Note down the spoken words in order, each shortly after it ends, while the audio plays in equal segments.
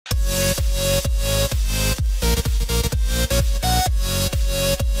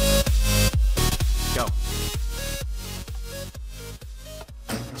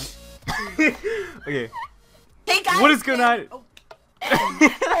Okay. Hey guys! What is going on? Oh. Hey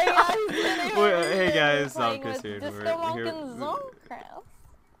guys, I'm playing Chris with here. Discomonk and Zonecraft.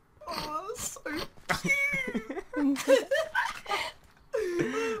 Oh, so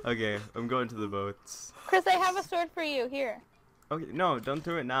Okay, I'm going to the boats. Chris, I have a sword for you. Here. Okay, no, don't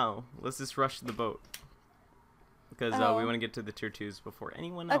throw it now. Let's just rush to the boat. Because we Oh. want to get to the tier 2s before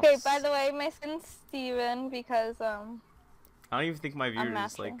anyone else. Okay, by the way, my skin's Steven because, I don't even think my I'm viewers,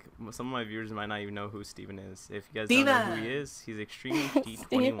 master. like, some of my viewers might not even know who Steven is. If you guys don't know who he is, he's Extreme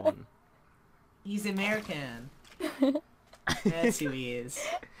D21. he's American. That's who he is.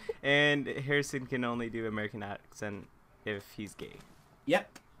 And Harrison can only do American accent if he's gay.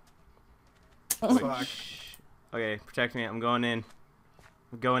 Yep. Which, okay, protect me. I'm going in.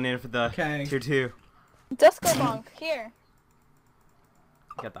 I'm going in for the tier 2. Discomonk, here.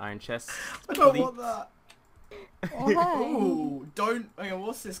 Got the iron chest. I don't want that. Why? Ooh, don't. Hang on,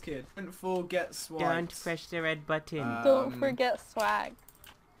 what's this kid? Don't forget swiped. Don't press the red button. Don't forget swag.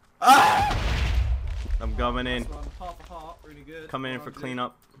 Ah! I'm coming in. Nice one, half a heart, really good. Coming in Well for done.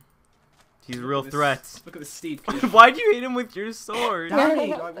 cleanup. He's a Look real at this- threat. Look at the Steve kid. Why'd you hit him with your sword?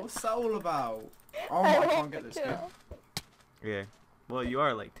 Danny, like, what's that all about? Oh, I can't get this kid. Okay. Well, you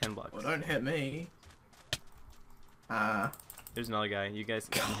are like 10 blocks. Well, don't hit me. There's another guy. You guys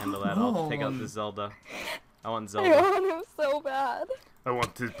can handle that. I'll take out the Zelda. I want I Zelda. want him so bad. I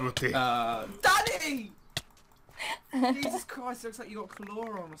want this booty. Danny! Jesus Christ, looks like you got claw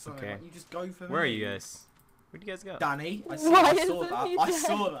on or something. Okay. Like, you just go for me. Where are you guys? Where'd you guys go? Danny, I Why saw that. isn't he I dead?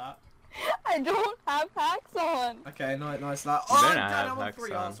 saw that. I don't have packs on. Okay, nice. Like, You oh, better Dan, not have I'm on hacks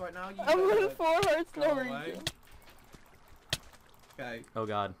 3 on. hearts right now. You I'm better in 4 hearts, go no away. reason. Okay, Oh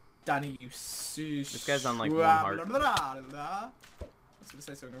god. Danny, you sus. This guy's on, like, 1 heart. I was gonna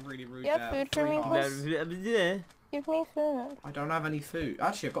say something really rude You there. have food for 3 me, hearts. please? Give me food. I don't have any food.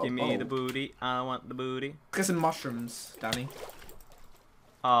 Actually, I've got Give a me bowl. the booty. I want the booty. Get some mushrooms, Danny.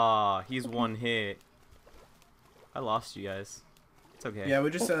 Aw, he's 1 hit. I lost you guys. It's okay. Yeah, we're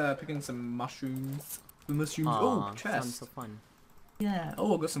just picking some mushrooms. The mushrooms. Aw, Oh, sounds chest. so fun. Yeah.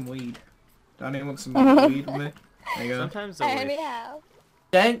 Oh, I got some weed. Danny, want some weed with me? There you go. Sometimes I I already wish. have.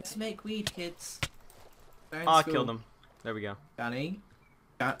 Don't smoke weed, kids. Don't Oh, I school. killed him. There we go. Danny.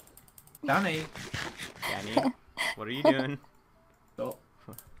 Danny. Danny, what are you doing? Stop.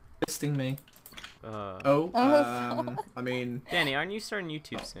 Fisting me. Oh. Oh, I mean... Danny, aren't you starting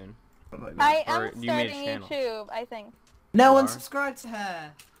YouTube soon? Like I Or am you made a starting channel. YouTube, I think. No You one are? subscribed to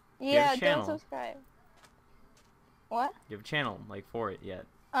her. Yeah, have a channel. don't subscribe. What? You have a channel, like, for it yet?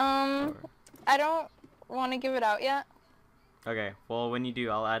 I don't want to give it out yet. Okay, well, when you do,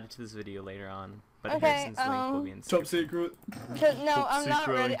 I'll add it to this video later on. But Okay, Harrison's link will be in the Top description. secret. No, Top I'm not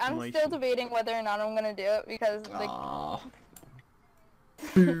secret ready. I'm still information. debating whether or not I'm gonna do it because, like, Aww.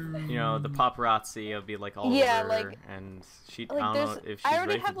 You know, the paparazzi will be, like, all Yeah, over her, like- and she, I like don't know there's. if she's I already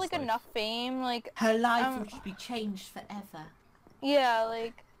ready for have this like life. enough fame. Like, Her life Um, would be changed forever. yeah,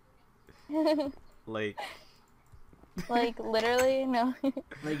 like, Like, like literally, no.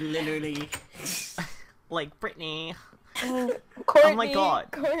 Like, literally. like Courtney, Brittany. Oh my God.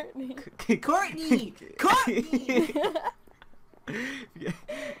 Courtney. Courtney! Courtney!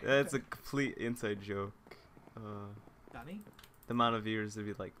 That's a complete inside joke. Danny? The amount of viewers would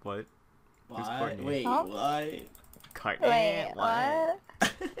be like, what? Who's What? Courtney? Wait, Huh? what? Courtney? Wait, what?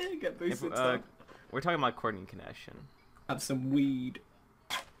 Get If, boosted up. we're talking about Courtney Kardashian. Have some weed.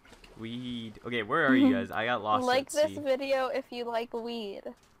 Weed. Okay, where are you guys? I got lost Like at this sea. video if you like weed.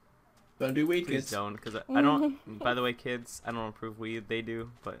 Don't do weed, Please kids. don't, because I don't. By the way, kids, I don't approve weed. They do,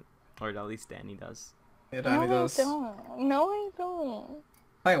 but or at least Danny does. Yeah, Danny No, does. I don't. No, I don't.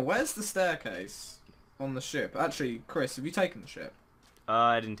 Hang on, where's the staircase on the ship? Actually, Chris, have you taken the ship?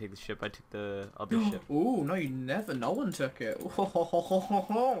 I didn't take the ship. I took the other ship. Ooh, no, you never. No one took it.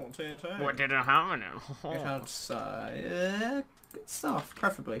 What did it happen? It has, good stuff,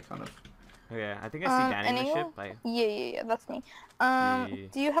 preferably, kind of. Okay, I think I see Danny in the anyone? ship. Yeah, that's me. Yeah.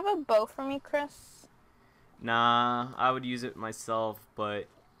 Do you have a bow for me, Chris? Nah, I would use it myself, but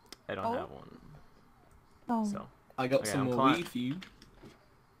I don't Oh. have one. Oh. So I got Okay, some I'm more cli- weed for you.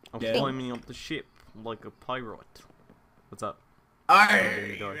 I'm Yeah. climbing up the ship like a pirate. What's up?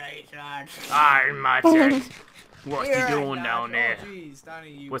 Aye, door. right, I'm Martin. What You're you right, doing lad. down there? Oh, jeez,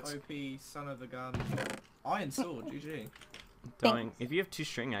 Danny, you What's- OP son of a gun. Iron sword, GG. Doing. If you have 2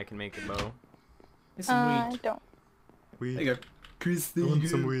 string, I can make a bow. Here's some I weed. don't. Weed. There you go. Chris, there Want you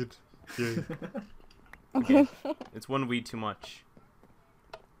some go. weed? Yeah. Okay. It's 1 weed too much.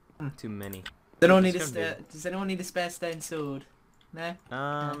 Too many. Does anyone It's need a gonna spare? Does anyone need a spare stone sword? No.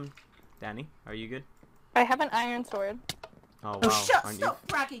 Danny, are you good? I have an iron sword. Oh wow. Oh, Aren't stop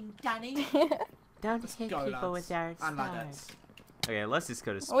bragging, Danny. Don't Let's hit go, people lads. with our And stars. ladettes. Okay, let's just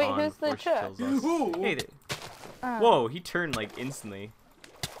go to spawn Wait, who's before the she chick? kills us. Ooh. Hey, Oh. whoa, he turned like instantly.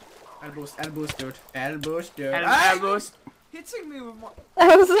 Elbows, dude. Elbows, dude. Elbows. Hitting me with my...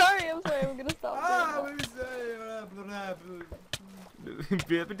 I'm sorry, I'm gonna stop doing that.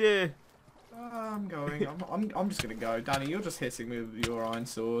 I'm going. I'm just gonna go. Danny, you're just hitting me with your iron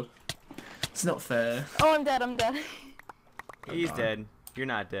sword. It's not fair. Oh, I'm dead, I'm dead. He's dead. You're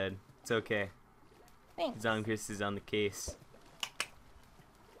not dead. It's okay. Thanks. Zonkus is on the case.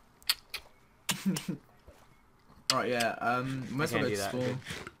 Right, yeah. Might as well can't go do to that, spawn. okay.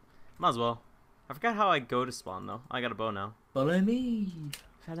 Might as well. I forgot how I go to spawn though. I got a bow now. Follow me.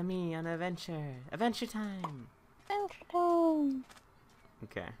 Follow me on an adventure. Adventure time.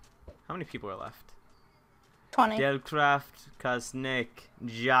 Okay. How many people are left? 20. Delcraft, Kosnick,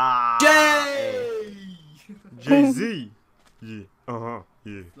 Ja. Jay! Jay-Z. Yeah. Uh-huh.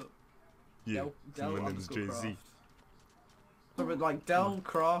 Yeah. Look, Yeah. Del My name is underscore Jay-Z. craft. So, but like Del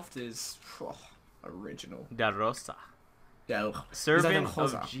Craft is original. Da Rosa. Del. Servant Is that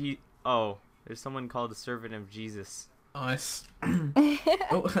of G. Oh, there's someone called the Servant of Jesus. Nice.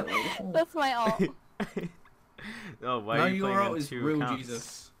 Oh, That's my alt. Oh, why no, are you playing your on alt is two real accounts?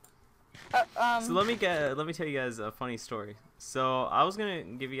 Jesus. So let me tell you guys a funny story. So I was gonna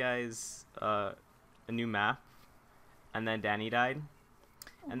give you guys a new map, and then Danny died,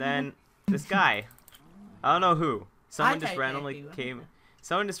 and then this guy, I don't know who, someone just randomly came.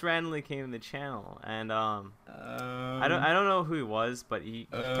 Someone just randomly came in the channel, and I don't know who he was, but he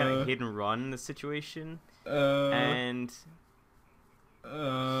kind of hit and run the situation, and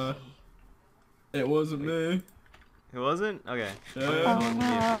it wasn't me. it wasn't okay.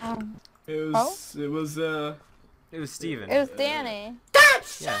 It was It was Steven. It was Danny.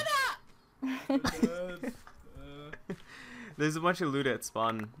 Yeah. There's a bunch of loot at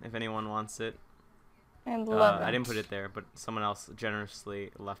spawn if anyone wants it. I love it. I didn't put it there, but someone else generously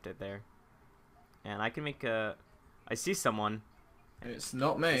left it there. And I can make a... I see someone. It's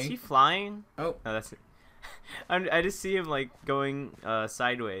not Is he me. flying? Oh. No, that's it. I just see him like going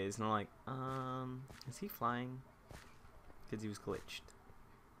sideways, and I'm like, is he flying? Because he was glitched.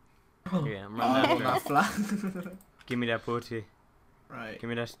 Yeah, I'm running after him. Give me that booty. Right. Give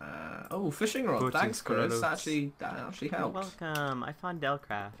me that. Oh, fishing rod. Booty Thanks, Chris. scrolls. That actually You're helped. welcome. I found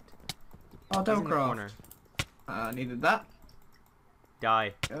Delcraft. Oh, He's in the Delcraft. corner. Needed that.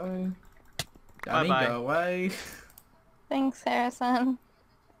 Die. Go. Danny, Bye-bye. go away. Thanks, Harrison.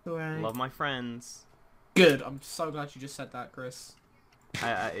 Go away. Love my friends. Good. I'm so glad you just said that, Chris.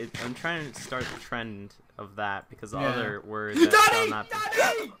 I'm trying to start the trend of that because the Yeah. other word that shall not be.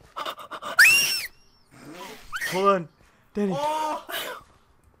 Danny! Hold on, Danny. Oh!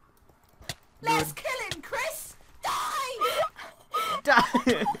 Let's kill him, Chris! Die!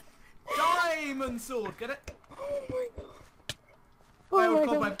 Die. Diamond sword, get it? Oh my god. Failed my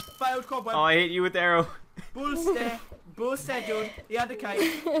cobweb, god. failed cobweb. Oh, I hit you with the arrow. Bull stare, dude. He had the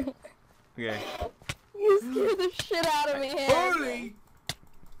cake. Okay. You scared the shit out of me, Harrison. Holy!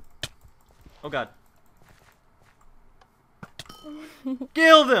 Oh god.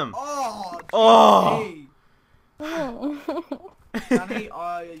 Killed him. Oh! Oh. Danny,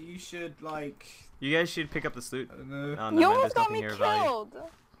 you should, like... You guys should pick up the loot. I don't know. Oh, You never mind, almost there's got nothing me here of value. killed.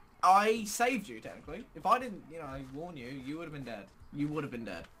 I saved you, technically. If I didn't, warn you, you would have been dead. You would have been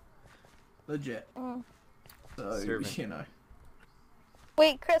dead. Legit. Mm. So, Servant.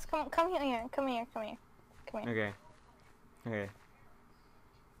 Wait, Chris, come here. Come here. Okay. Okay.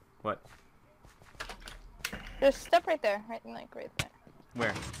 What? Just step right there. Right there.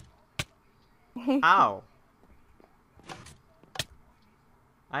 Where? Ow.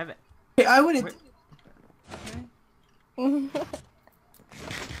 I haven't. Hey, I wouldn't... Wait. There's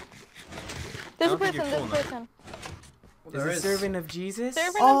I a don't think you're person. cool enough. Well, Is there a is. servant of Jesus?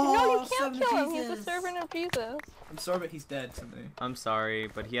 Servant Oh, of... No, you can't servant of kill him. He's Jesus. a servant of Jesus. I'm sorry, but he's dead to me. I'm sorry,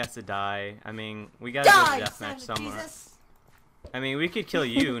 but he has to die. I mean, we gotta go to deathmatch somewhere. I mean, we could kill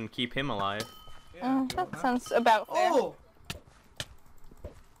you and keep him alive. Yeah, That sounds about fair. Oh!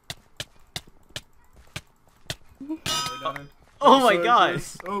 Oh my god!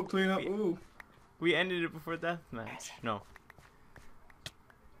 Oh, clean up. Ooh. We ended it before deathmatch. No.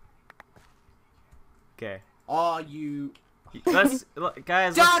 Okay. Are you... Guys,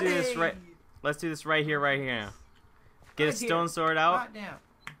 let's do this right. Let's do this right here, right here. Get a Right here. stone sword out. Right now.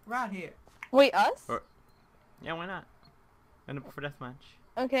 Right here. Wait, us? Or- Yeah, why not? End it before deathmatch.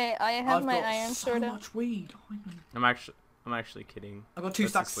 Okay, I have I've my got iron so sword out. much weed. I'm actually kidding. I got 2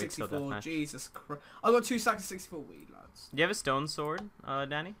 Let's stacks of just wait till 64. deathmatch. Jesus Christ. I got 2 stacks of 64 weed, lads. Do you have a stone sword,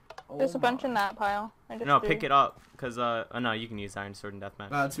 Danny? There's a bunch in that pile. I just No, threw. pick it up, cause oh no, you can use Iron Sword and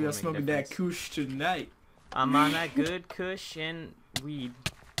Deathmatch. Lads, we are Won't make a smoking that difference. kush tonight. I'm on that good kush and weed.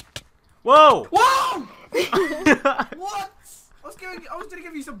 Whoa! Whoa! What? I was gonna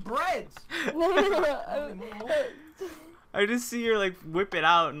give you some bread. I just see her like whip it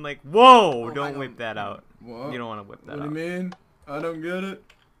out and like, whoa! Oh, don't whip that out. What? You don't want to whip that What do out. you mean? I don't get it.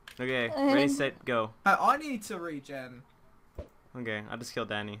 Okay, ready, set, go. I need to regen. Okay, I just killed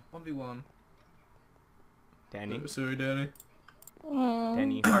Dani. 1v1. Dani. Sorry, Danny.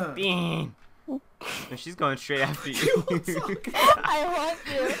 Dani. Harping! And she's going straight after you. I want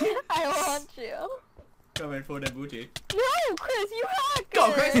you. I want you. Coming for that booty. No, Chris, you hacked Go,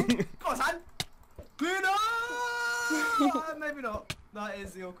 it. Chris! Go on, son! Maybe not. That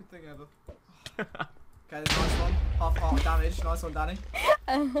is the awkward thing ever. Okay, nice one. Half heart damage. Nice one, Danny.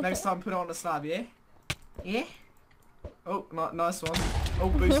 Next time, put it on the slab, yeah? Yeah? Oh, nice one. Oh,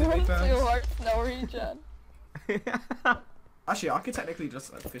 boosted me, 2 fans. hearts, no regen. Actually, I could technically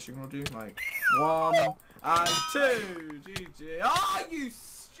just like fishing rod you. Like, 1 and 2. GG. Ah, you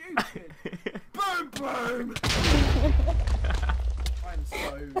stupid! Boom, boom! I'm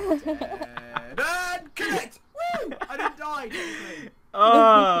so dead. And connect! Woo! I didn't die, technically.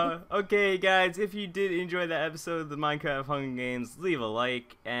 Okay, guys, if you did enjoy that episode of the Minecraft Hunger Games, leave a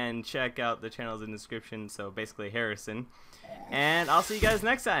like and check out the channels in the description. So basically, Harrison. And I'll see you guys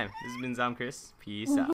next time. This has been Chris. Peace out.